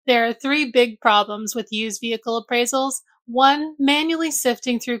There are three big problems with used vehicle appraisals. One, manually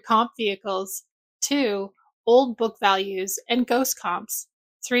sifting through comp vehicles. Two, old book values and ghost comps.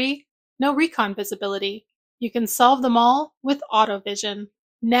 Three, no recon visibility. You can solve them all with AutoVision.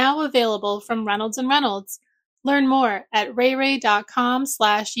 Now available from Reynolds and Reynolds. Learn more at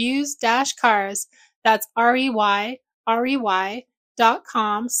rayray.com/use-cars. That's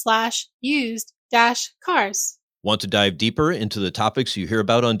REYREY.com/used-cars. Want to dive deeper into the topics you hear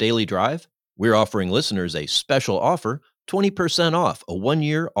about on Daily Drive? We're offering listeners a special offer, 20% off a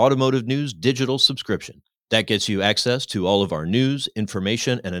 1-year Automotive News digital subscription. That gets you access to all of our news,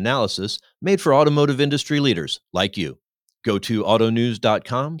 information, and analysis made for automotive industry leaders like you. Go to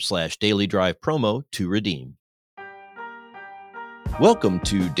autonews.com/Daily Drive promo to redeem. Welcome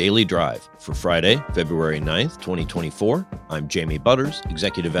to Daily Drive for Friday, February 9th, 2024. I'm Jamie Butters,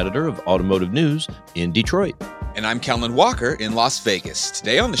 Executive Editor of Automotive News in Detroit. And I'm Kellen Walker in Las Vegas.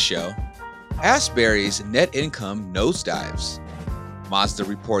 Today on the show, Asbury's net income nosedives, Mazda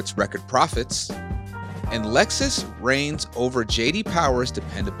reports record profits, and Lexus reigns over J.D. Power's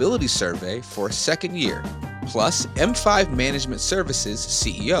dependability survey for a second year. Plus, M5 Management Services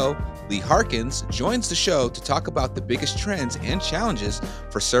CEO Lee Harkins joins the show to talk about the biggest trends and challenges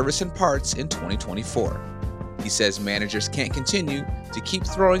for service and parts in 2024. He says managers can't continue to keep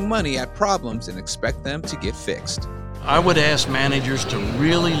throwing money at problems and expect them to get fixed. I would ask managers to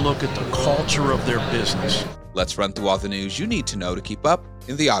really look at the culture of their business. Let's run through all the news you need to know to keep up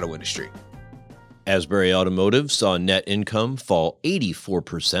in the auto industry. Asbury Automotive saw net income fall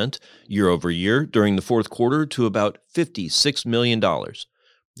 84% year over year during the fourth quarter to about $56 million.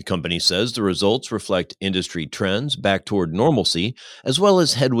 The company says the results reflect industry trends back toward normalcy, as well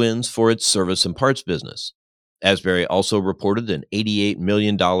as headwinds for its service and parts business. Asbury also reported an $88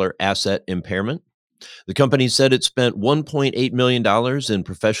 million asset impairment. The company said it spent $1.8 million in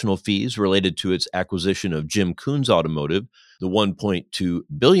professional fees related to its acquisition of Jim Koons Automotive. The $1.2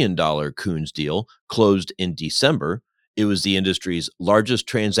 billion Koons deal closed in December. It was the industry's largest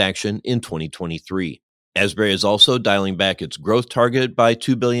transaction in 2023. Asbury is also dialing back its growth target by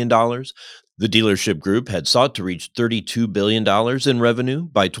 $2 billion. The dealership group had sought to reach $32 billion in revenue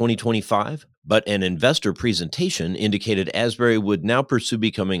by 2025, but an investor presentation indicated Asbury would now pursue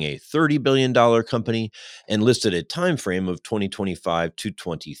becoming a $30 billion company and listed a time frame of 2025 to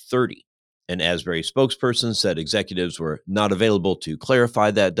 2030. An Asbury spokesperson said executives were not available to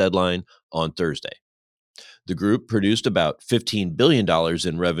clarify that deadline on Thursday. The group produced about $15 billion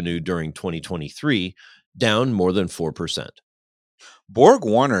in revenue during 2023, down more than 4%. Borg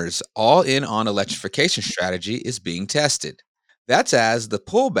Warner's all-in on electrification strategy is being tested. That's as the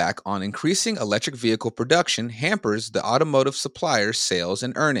pullback on increasing electric vehicle production hampers the automotive supplier's sales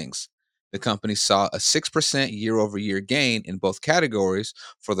and earnings. The company saw a 6% year-over-year gain in both categories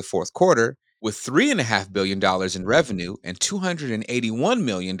for the fourth quarter, with $3.5 billion in revenue and $281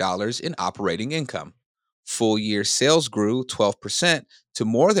 million in operating income. Full-year sales grew 12% to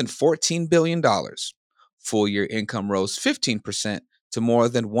more than $14 billion. Full-year income rose 15% to more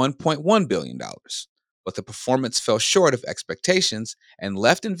than $1.1 billion. But the performance fell short of expectations and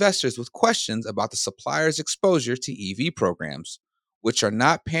left investors with questions about the supplier's exposure to EV programs, which are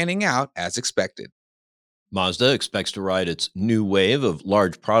not panning out as expected. Mazda expects to ride its new wave of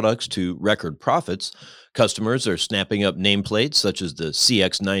large products to record profits. Customers are snapping up nameplates such as the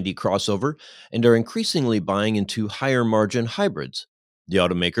CX-90 crossover and are increasingly buying into higher-margin hybrids. The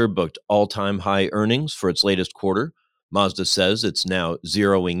automaker booked all-time high earnings for its latest quarter. Mazda says it's now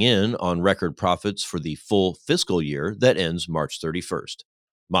zeroing in on record profits for the full fiscal year that ends March 31st.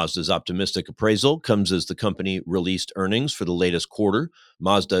 Mazda's optimistic appraisal comes as the company released earnings for the latest quarter.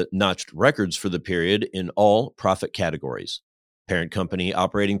 Mazda notched records for the period in all profit categories. Parent company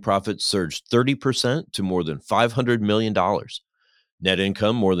operating profits surged 30% to more than $500 million. Net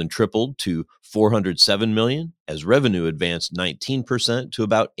income more than tripled to $407 million, as revenue advanced 19% to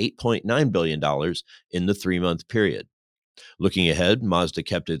about $8.9 billion in the 3-month period. Looking ahead, Mazda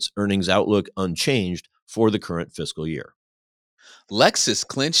kept its earnings outlook unchanged for the current fiscal year. Lexus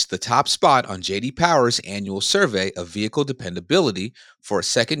clinched the top spot on J.D. Power's annual survey of vehicle dependability for a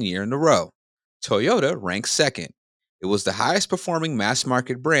second year in a row. Toyota ranks second. It was the highest performing mass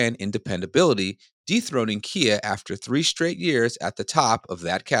market brand in dependability, dethroning Kia after 3 straight years at the top of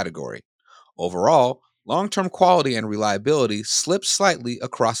that category. Overall, long-term quality and reliability slipped slightly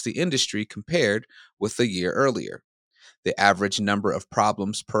across the industry compared with the year earlier. The average number of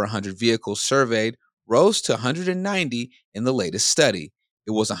problems per 100 vehicles surveyed rose to 190 in the latest study.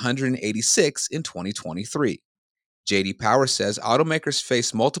 It was 186 in 2023. J.D. Power says automakers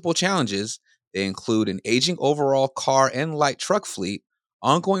face multiple challenges. They include an aging overall car and light truck fleet,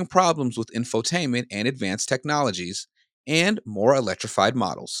 ongoing problems with infotainment and advanced technologies, and more electrified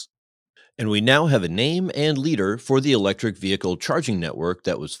models. And we now have a name and leader for the electric vehicle charging network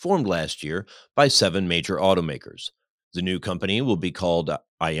that was formed last year by 7 major automakers. The new company will be called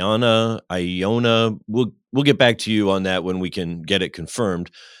Iona. We'll get back to you on that when we can get it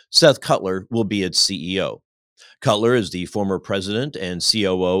confirmed. Seth Cutler will be its CEO. Cutler is the former president and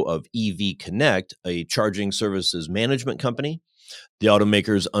COO of EV Connect, a charging services management company. The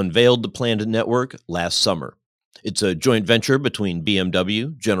automakers unveiled the planned network last summer. It's a joint venture between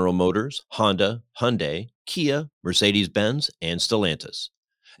BMW, General Motors, Honda, Hyundai, Kia, Mercedes-Benz, and Stellantis.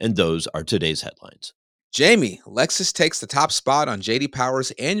 And those are today's headlines. Jamie, Lexus takes the top spot on J.D. Power's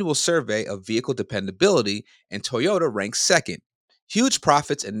annual survey of vehicle dependability, and Toyota ranks second. Huge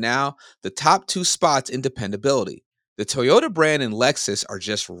profits and now the top 2 spots in dependability. The Toyota brand and Lexus are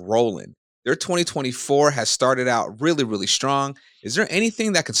just rolling. Their 2024 has started out really, really strong. Is there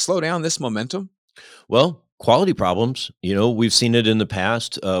anything that can slow down this momentum? Well, quality problems. We've seen it in the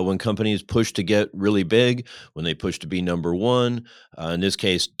past when companies push to get really big, when they push to be number one. In this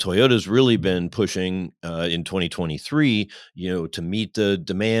case, Toyota's really been pushing in 2023, to meet the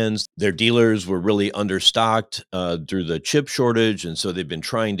demands. Their dealers were really understocked through the chip shortage, and so they've been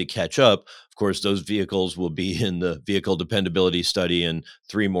trying to catch up. Of course, those vehicles will be in the vehicle dependability study in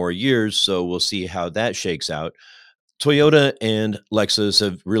 3 more years, so we'll see how that shakes out. Toyota and Lexus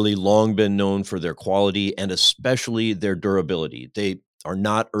have really long been known for their quality and especially their durability. They are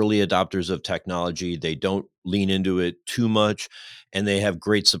not early adopters of technology. They don't lean into it too much, and they have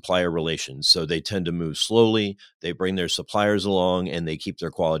great supplier relations. So they tend to move slowly. They bring their suppliers along, and they keep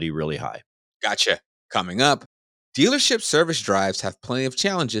their quality really high. Gotcha. Coming up, dealership service drives have plenty of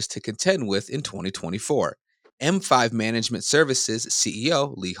challenges to contend with in 2024. M5 Management Services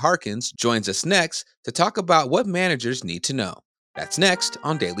CEO Lee Harkins joins us next to talk about what managers need to know. That's next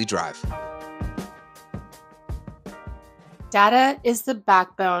on Daily Drive. Data is the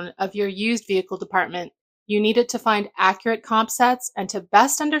backbone of your used vehicle department. You need it to find accurate comp sets and to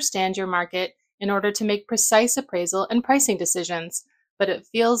best understand your market in order to make precise appraisal and pricing decisions. But it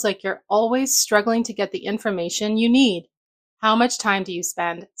feels like you're always struggling to get the information you need. How much time do you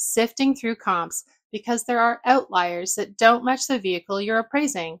spend sifting through comps because there are outliers that don't match the vehicle you're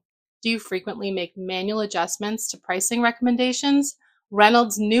appraising? Do you frequently make manual adjustments to pricing recommendations?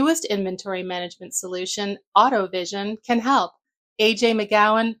 Reynolds' newest inventory management solution, AutoVision, can help. AJ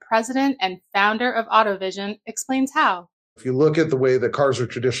McGowan, president and founder of AutoVision, explains how. If you look at the way that cars are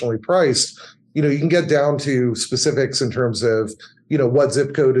traditionally priced, you can get down to specifics in terms of, what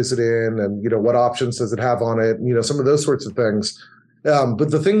zip code is it in and, what options does it have on it, some of those sorts of things.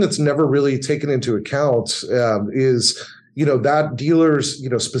 But the thing that's never really taken into account is, that dealer's,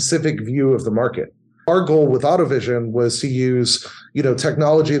 specific view of the market. Our goal with AutoVision was to use,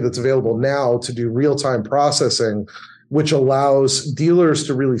 technology that's available now to do real-time processing, which allows dealers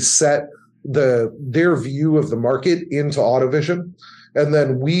to really set their view of the market into AutoVision. And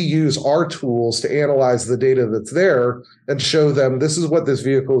then we use our tools to analyze the data that's there and show them this is what this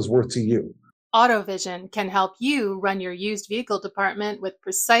vehicle is worth to you. AutoVision can help you run your used vehicle department with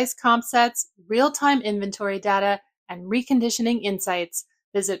precise comp sets, real-time inventory data, and reconditioning insights.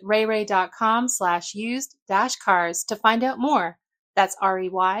 Visit rayray.com/used-cars to find out more. That's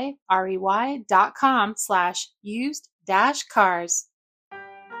rey.com/used-cars.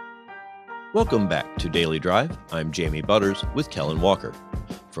 Welcome back to Daily Drive. I'm Jamie Butters with Kellen Walker.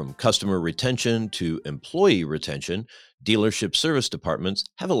 From customer retention to employee retention, dealership service departments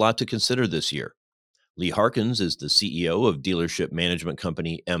have a lot to consider this year. Lee Harkins is the CEO of dealership management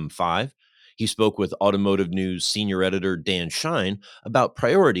company M5. He spoke with Automotive News senior editor Dan Shine about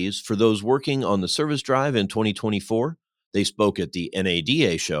priorities for those working on the service drive in 2024. They spoke at the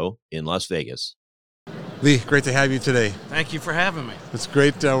NADA show in Las Vegas. Lee, great to have you today. Thank you for having me. It's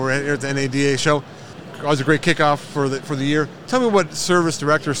great. We're here at the NADA show. Always a great kickoff for the year. Tell me what service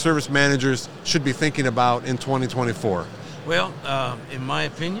directors, service managers should be thinking about in 2024. Well, in my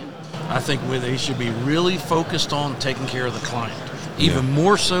opinion, I think they should be really focused on taking care of the client, even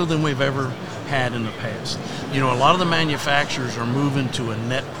more so than we've ever had in the past. A lot of the manufacturers are moving to a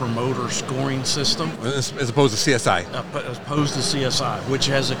net promoter scoring system. As opposed to CSI. As opposed to CSI, which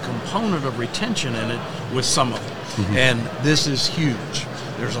has a component of retention in it with some of them. Mm-hmm. And this is huge.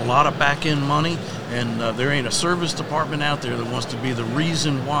 There's a lot of back-end money, and there ain't a service department out there that wants to be the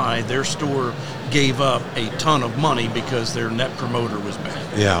reason why their store gave up a ton of money because their net promoter was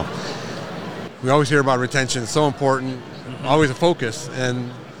bad. Yeah. We always hear about retention. It's so important, always a focus, and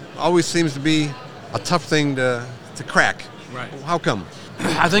always seems to be a tough thing to crack. Right. How come?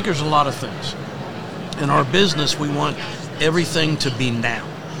 I think there's a lot of things. In our business, we want everything to be now.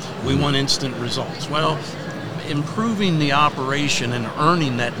 We want instant results. Well, improving the operation and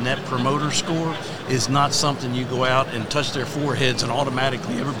earning that net promoter score is not something you go out and touch their foreheads and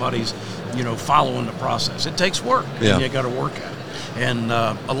automatically everybody's, following the process. It takes work, and you got to work at it. And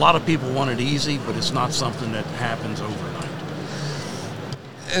a lot of people want it easy, but it's not something that happens overnight.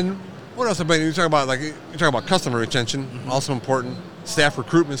 And what else? You talk about customer retention, also important. Staff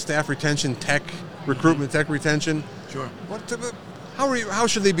recruitment, staff retention, tech recruitment, tech retention. Sure. How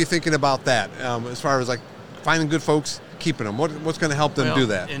should they be thinking about that as far as finding good folks, keeping them? What's going to help them do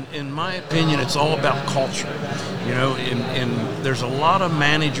that? In my opinion, it's all about culture. And there's a lot of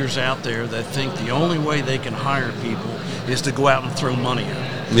managers out there that think the only way they can hire people is to go out and throw money at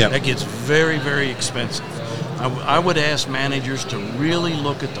them. Yep. That gets very, very expensive. I would ask managers to really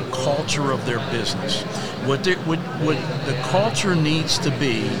look at the culture of their business. What the culture needs to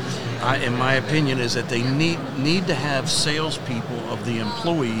be, in my opinion, is that they need to have salespeople of the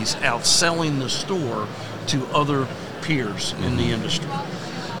employees out selling the store to other peers in the industry.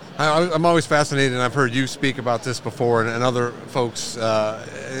 I'm always fascinated, and I've heard you speak about this before, and other folks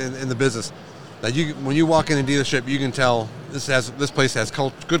in the business, that when you walk in a dealership, you can tell this place has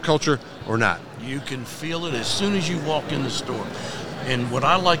good culture or not. You can feel it as soon as you walk in the store. And what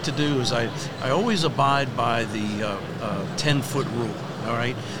I like to do is I always abide by the 10-foot rule. All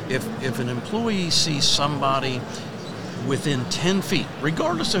right, if an employee sees somebody within 10 feet,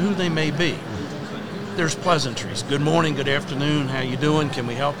 regardless of who they may be, there's pleasantries. Good morning, good afternoon, how you doing? Can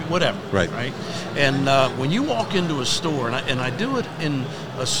we help you? Whatever. Right. And when you walk into a store, and I do it in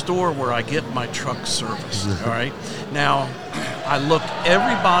a store where I get my truck serviced. All right. Now, I look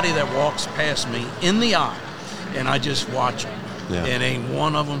everybody that walks past me in the eye, and I just watch them. Yeah. And ain't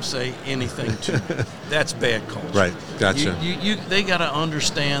one of them say anything to me. That's bad culture. Right, gotcha. They got to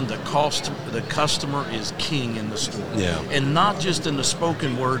understand the customer is king in the store. Yeah. And not just in the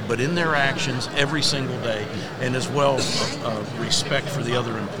spoken word, but in their actions every single day, and as well respect for the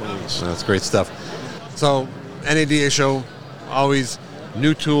other employees. That's great stuff. So, NADA show, always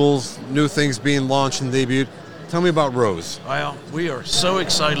new tools, new things being launched and debuted. Tell me about Rose. Well, we are so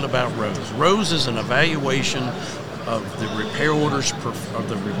excited about Rose. Rose is an evaluation of the repair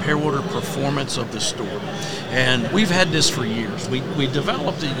order performance of the store, and we've had this for years. We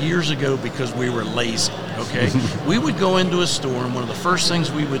developed it years ago because we were lazy. Okay, we would go into a store, and one of the first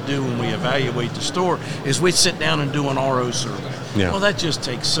things we would do when we evaluate the store is we'd sit down and do an RO survey. Yeah. Well, that just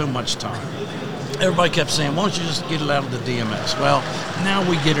takes so much time. Everybody kept saying, why don't you just get it out of the DMS? Well, now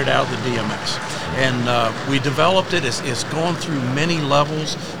we get it out of the DMS. And we developed it. It's gone through many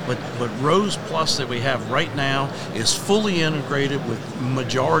levels, but Rose Plus that we have right now is fully integrated with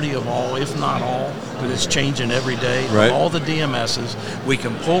majority of all, if not all, but it's changing every day. Right. All the DMSs. We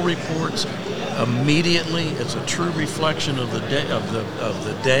can pull reports immediately. It's a true reflection of the day,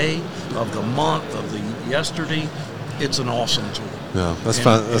 of the month, of the yesterday. It's an awesome tool. Yeah, that's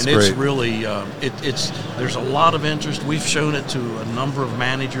fun. That's and great. It's really, there's a lot of interest. We've shown it to a number of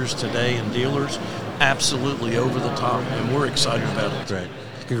managers today and dealers. Absolutely over the top, and we're excited about it. Great.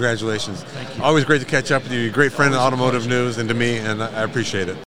 Congratulations. Thank you. Always great to catch up with you. You're a great friend of Automotive News and to me, and I appreciate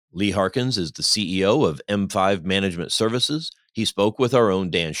it. Lee Harkins is the CEO of M5 Management Services. He spoke with our own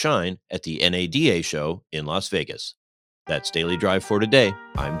Dan Shine at the NADA show in Las Vegas. That's Daily Drive for today.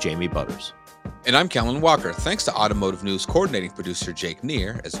 I'm Jamie Butters. And I'm Kellen Walker. Thanks to Automotive News coordinating producer Jake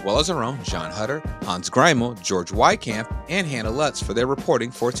Neer, as well as our own John Hutter, Hans Greimel, George Wykamp, and Hannah Lutz for their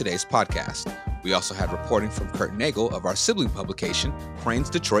reporting for today's podcast. We also had reporting from Kurt Nagel of our sibling publication, Crane's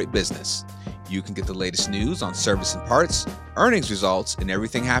Detroit Business. You can get the latest news on service and parts, earnings results, and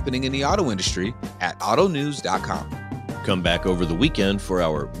everything happening in the auto industry at autonews.com. Come back over the weekend for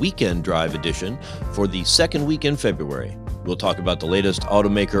our Weekend Drive edition for the second week in February. We'll talk about the latest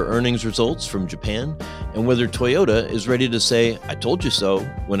automaker earnings results from Japan and whether Toyota is ready to say, I told you so,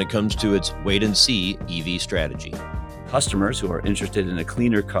 when it comes to its wait-and-see EV strategy. Customers who are interested in a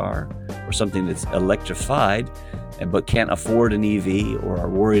cleaner car or something that's electrified but can't afford an EV or are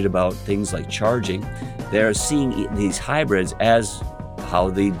worried about things like charging, they're seeing these hybrids as how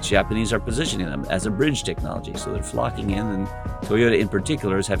the Japanese are positioning them, as a bridge technology. So they're flocking in, and Toyota in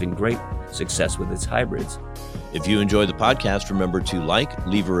particular is having great success with its hybrids. If you enjoy the podcast, remember to like,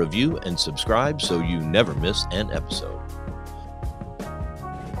 leave a review, and subscribe so you never miss an episode.